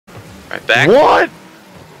Right back. What?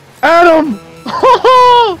 Adam!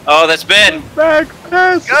 Oh, that's Ben. Back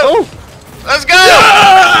pass. Go. Oh. Let's go.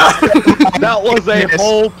 That was a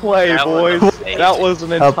whole play, That boys. was amazing. That was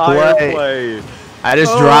an entire play. play. I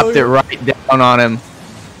just dropped it right down on him.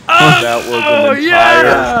 That was an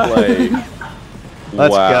entire play.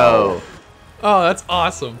 Let's Wow. go. Oh, that's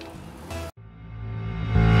awesome.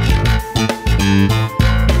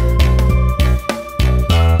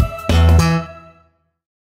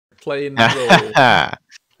 Playing the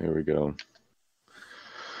Here we go.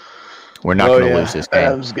 We're not going to lose this game.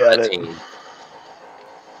 Adam's got it. Team.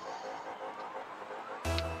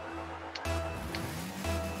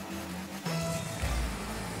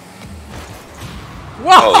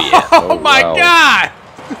 Whoa! Oh, yeah. Oh my wow. God!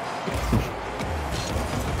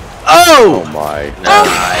 Oh my.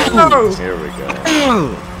 Oh! Here we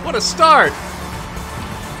go. What a start!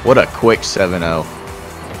 What a quick 7-0.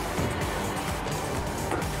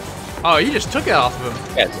 Oh, you just took it off of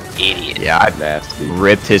him. That's an idiot. Yeah, I Nasty.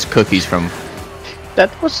 ripped his cookies from... That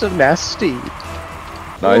was so nasty.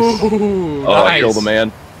 Nice. Ooh, Oh, I nice. killed a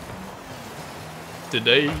man.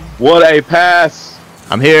 Today. What a pass.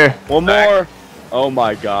 I'm here. One more. Oh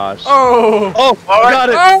my gosh. Oh! Oh, I got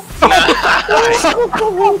it. Oh!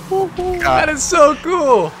 That is so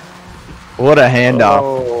cool. What a handoff.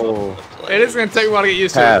 Oh. It is gonna take me a while to get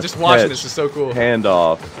used to Pass, it. Just watching catch, this is so cool.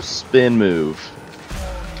 Handoff. Spin move.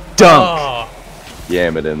 Dunk Oh.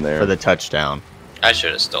 Yam it in there. for the touchdown. I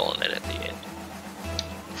should have stolen it at the end.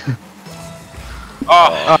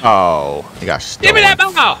 Oh. Oh, he got stolen. Give me that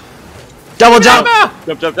ball! Double Give me jump. that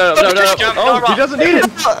ball! Jump. Oh, he doesn't need it.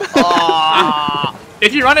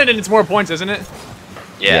 If you run it, and it's more points, isn't it?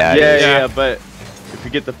 Yeah. Yeah. Yeah, but if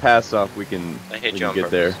we get the pass off, we can, I hit we you can on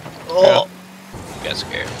get there. Oh. Got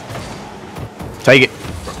scared. Take it.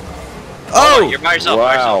 Oh, you're by yourself.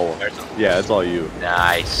 Wow. By yourself. Yeah, it's all you.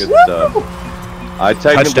 Nice. Good stuff. I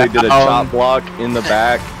technically Touchdown. did a chop block in the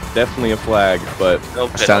back. Definitely a flag, but No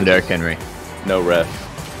Touchdown, penalties. Derrick Henry. no ref.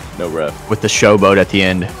 No ref. With the showboat at the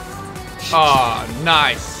end. Oh,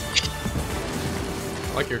 nice.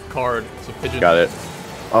 I like your card. It's a pigeon. Got it.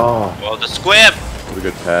 Oh, Well, the squib. what a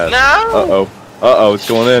good pass. No. Uh-oh, it's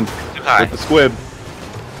going in. Too high. With the squib.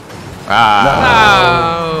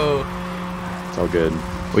 Ah. Oh. It's all good.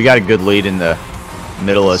 We got a good lead in the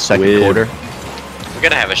middle of the second Squib. quarter. We're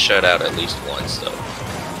gonna have a shutout at least once, though.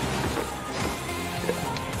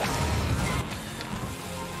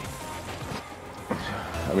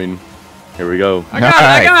 I mean, here we go. I got it!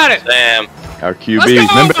 I got it! Damn. Our Let's QB. go!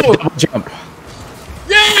 Remember the double jump.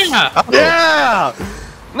 Yeah! Yeah!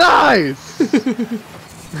 Nice!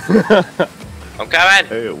 I'm coming.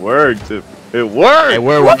 Hey, it worked. It worked! Hey,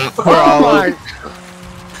 we're all my.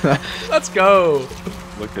 Let's go!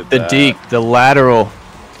 Look at the that. deke, the lateral.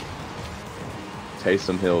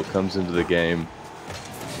 Taysom Hill comes into the game.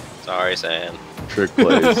 Sorry, Sam. Trick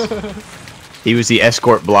plays. He was the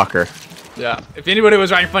escort blocker. Yeah. If anybody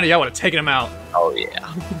was right in front of you, I would have taken him out. Oh yeah.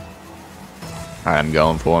 All right, I'm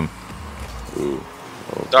going for him. Ooh.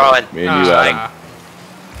 Okay. Throw it. Me and you, Adam. Ah.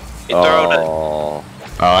 He throw it. Oh. Oh,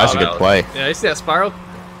 that's Oh, a that good was- play. Yeah, you see that spiral?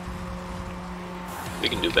 We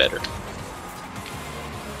can do better.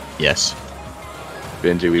 Yes.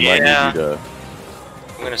 Benji, we might Yeah. need you to.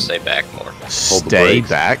 I'm gonna stay back more. Hold the Stay brakes.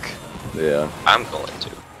 back. Yeah. I'm going to.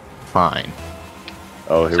 Fine.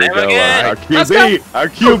 Oh, here we Sam go. again. Our Let's QB. Our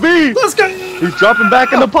QB. Let's go! He's dropping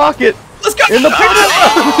back in the pocket. Let's go! In the pocket.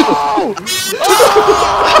 Oh!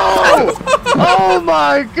 Oh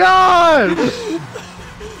my God!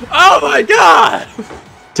 Oh my God!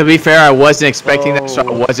 To be fair, I wasn't expecting that, so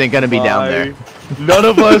I wasn't gonna be down My- there. None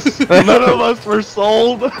of us were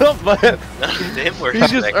sold, but Them were he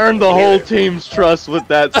just expecting earned the whole either. team's trust with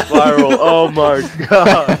that spiral. Oh my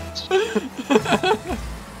gosh!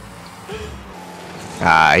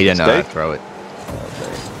 Ah, he didn't know how to Mistake? throw it.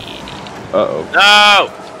 Uh-oh.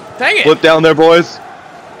 No! Dang it! Flip down there, boys.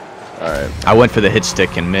 All right, I went for the hit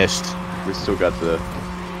stick and missed. we still got the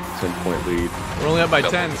 10-point lead. We're only up by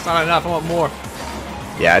 10. It's not enough. I want more.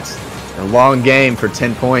 Yeah, it's a long game for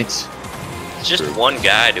 10 points. It's just one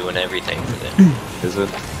guy doing everything for them. Is it?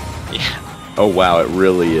 Yeah. Oh wow, it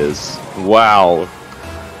really is. Wow.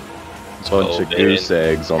 Bunch go, of Ben. goose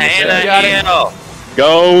eggs on the Hannah got it. Hill.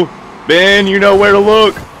 Go, Ben. You know where to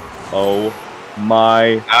look. Oh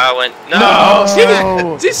my. I went. No! No! See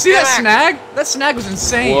that? Did you see that snag? That snag was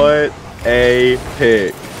insane. What a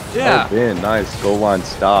pick. Yeah. Oh, Ben, nice. Goal line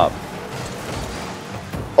stop.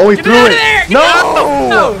 Oh, he Get threw out it. of there! Get No! out!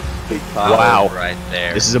 No! Big foul. Wow. Right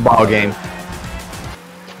there. This is a ball game.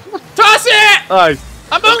 Toss it! Nice.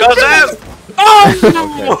 I'm Let's go, Sam!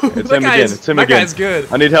 Oh! Okay, it's That him guy again. is- It's him that again. guy's good.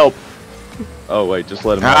 I need help. Oh wait, just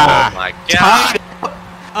let him Oh have my god.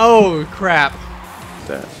 Oh crap!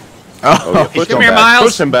 that. Oh, yeah, push come him here, back. Miles.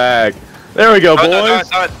 Push him back. There we go, Oh, no, boys.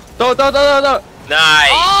 No. Nice.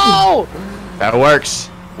 Oh! that works.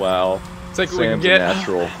 Wow. It's like we can Sam's a get.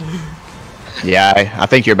 natural. Yeah, I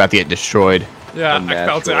think you're about to get destroyed. Yeah, I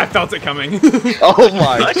felt it. Unnatural. I felt it coming. Oh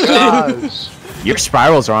my Nice. gosh. Your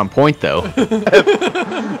spirals are on point, though.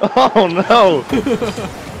 Oh no.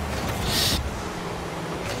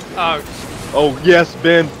 Oh yes,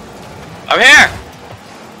 Ben. I'm here.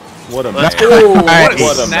 What a man. Let's Ooh, what Nice. a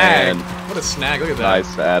What a snag! man. What a snag! Look at that.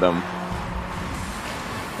 Nice, Adam.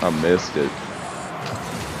 I missed it.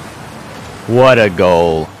 What a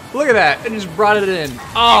goal. Look at that! It just brought it in.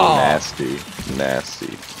 Oh! Nasty.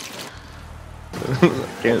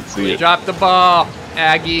 Can't see it. Drop the ball,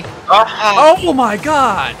 Aggie. Oh, Oh my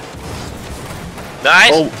God!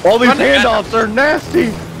 nice. Oh, all these Run it. handoffs are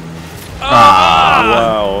nasty.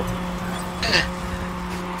 Ah. Wow.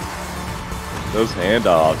 Those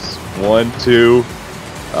handoffs. 1, 2.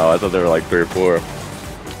 Oh, I thought they were like 3 or 4.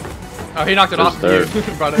 Oh, he knocked it Just off of you.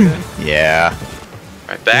 Brought it in. Yeah.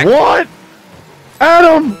 Right back. What?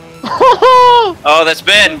 Adam! Oh, that's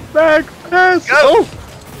Ben. Back pass. Go. Oh,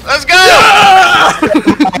 Let's go.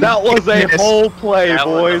 that was a Yes. whole play, That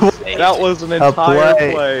was boys. amazing. That was an A entire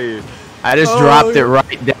play. play. I just Oh, dropped it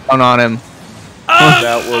right down on him.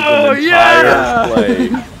 That was an entire yeah. play.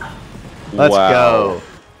 Let's Wow. go.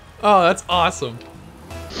 Oh, that's awesome.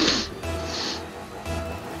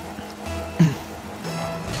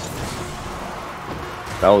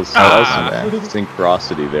 That was some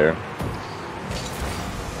synchronicity there.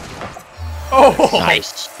 Oh!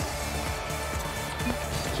 Nice.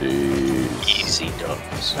 Jeez. Easy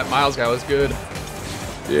dubs. That Miles guy was good.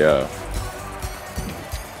 Yeah.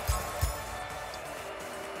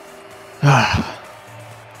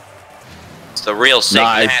 It's the real sick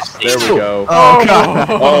Nice. nasty. There we go. Oh, God.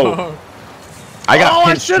 Oh. I got Oh, I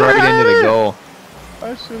pinched should've right had into the it. goal.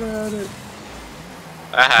 I should have had it.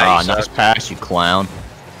 Ah, Oh, you nice suck. pass, you clown.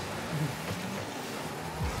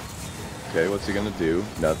 Okay, what's he gonna do?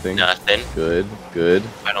 Nothing. Nothing. Good. Good.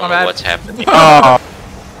 I don't My know bad. what's happening. Oh.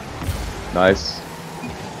 Nice.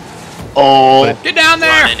 Oh. Get down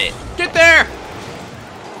there! Running it. Get there!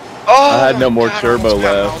 Oh, I had no more God, I turbo almost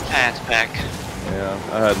got my left. own pass back. Yeah,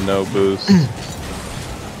 I had no boost.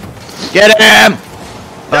 Get him!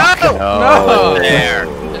 No! Oh. There.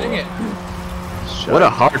 Dang it. What a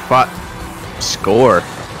hard fought score.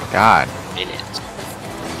 God. Minute.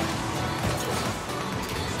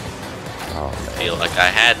 I feel like I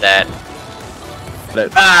had that.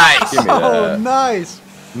 Nice. Give me Oh, that. nice!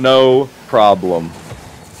 No problem.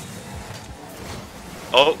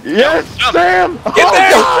 Oh, Yes, jump. Sam! Get Oh,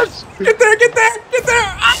 there! gosh! Get there! Get there! Get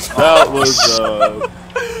there! That was Oh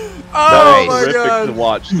my horrific to God!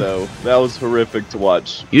 watch, though. That was horrific to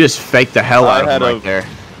watch. You just faked the hell I out of had him a- right there.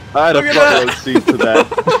 I had Look a at front row that. seat to that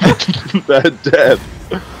that death.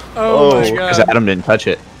 Oh my Oh. Because God! Adam didn't touch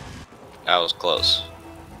it. That was close.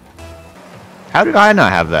 How did I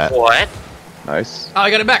not have that? What? Nice. Oh, I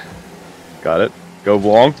got it back. Got it. Go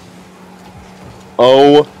long.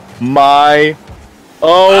 Oh my.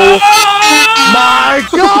 Oh my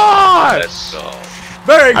gosh! Let's go.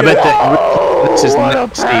 Very I good. bet that this is what a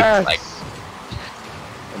nasty. pass. Like-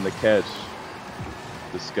 And the catch.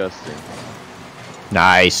 Disgusting.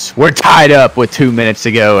 Nice. We're tied up with 2 minutes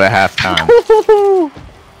to go at halftime. Here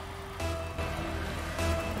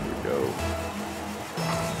we go.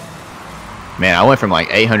 Man, I went from like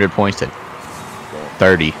 800 points to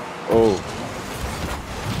 30. Oh.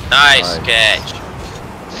 Nice Nice. catch.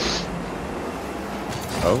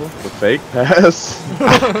 Oh, the fake pass.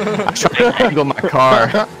 I tried to angle my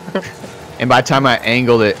car, and by the time I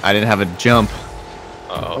angled it, I didn't have a jump.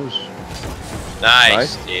 Oh, sh- nice Nice.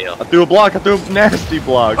 steal. I threw a block. I threw a nasty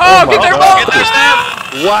block. Oh, my get there, God. Get there,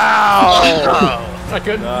 Sam. Wow. Oh. I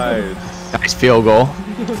couldn't. Nice. Nice field goal.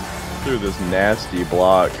 Threw this nasty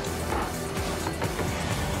block.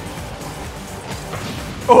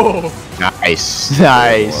 Oh, Nice.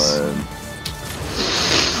 Nice. One.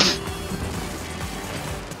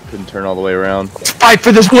 Couldn't turn all the way around. Fight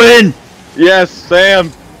for this win! Yes,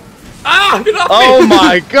 Sam. ah! Get off Oh me!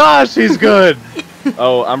 my gosh, he's good.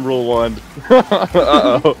 Oh, I'm rule 1.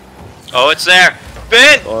 Uh-oh. Oh, it's there.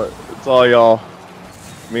 Ben. It's all y'all.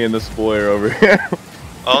 Me and this boy are over here.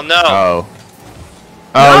 Oh no. Oh.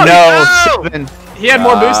 No, Oh no! no! 7. He had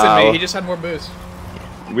more boost than me. Wow. He just had more boost.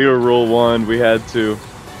 We were rule 1. We had to.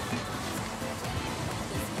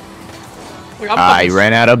 Look, I'm I fucking,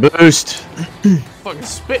 ran out of boost. fucking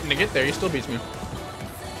spitting to get there. He still beats me.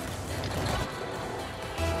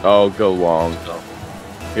 Oh, go long. Go.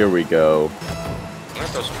 Here we go. I'm gonna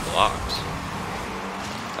throw some blocks.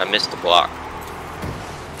 I missed the block.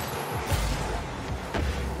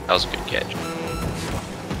 That was a good catch.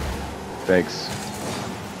 Thanks.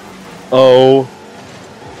 Oh.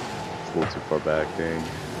 It's a little too far back, dang.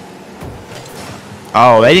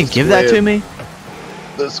 Oh, they didn't give that to me?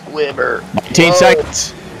 The squibber. 19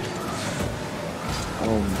 seconds. I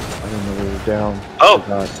don't know where they're down. Oh!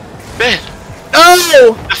 God. Man!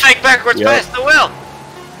 Oh! The fake backwards Yep. pass, the well!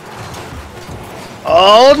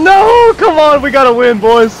 Oh no! Come on, we gotta win,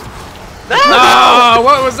 boys. No!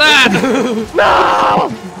 What was that?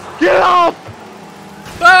 No! Get off!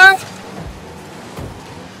 Ah!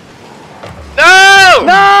 No!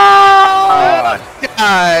 Oh,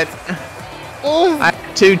 God. I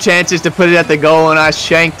had 2 chances to put it at the goal and I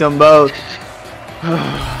shanked them both.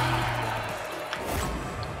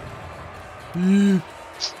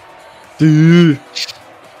 Dude.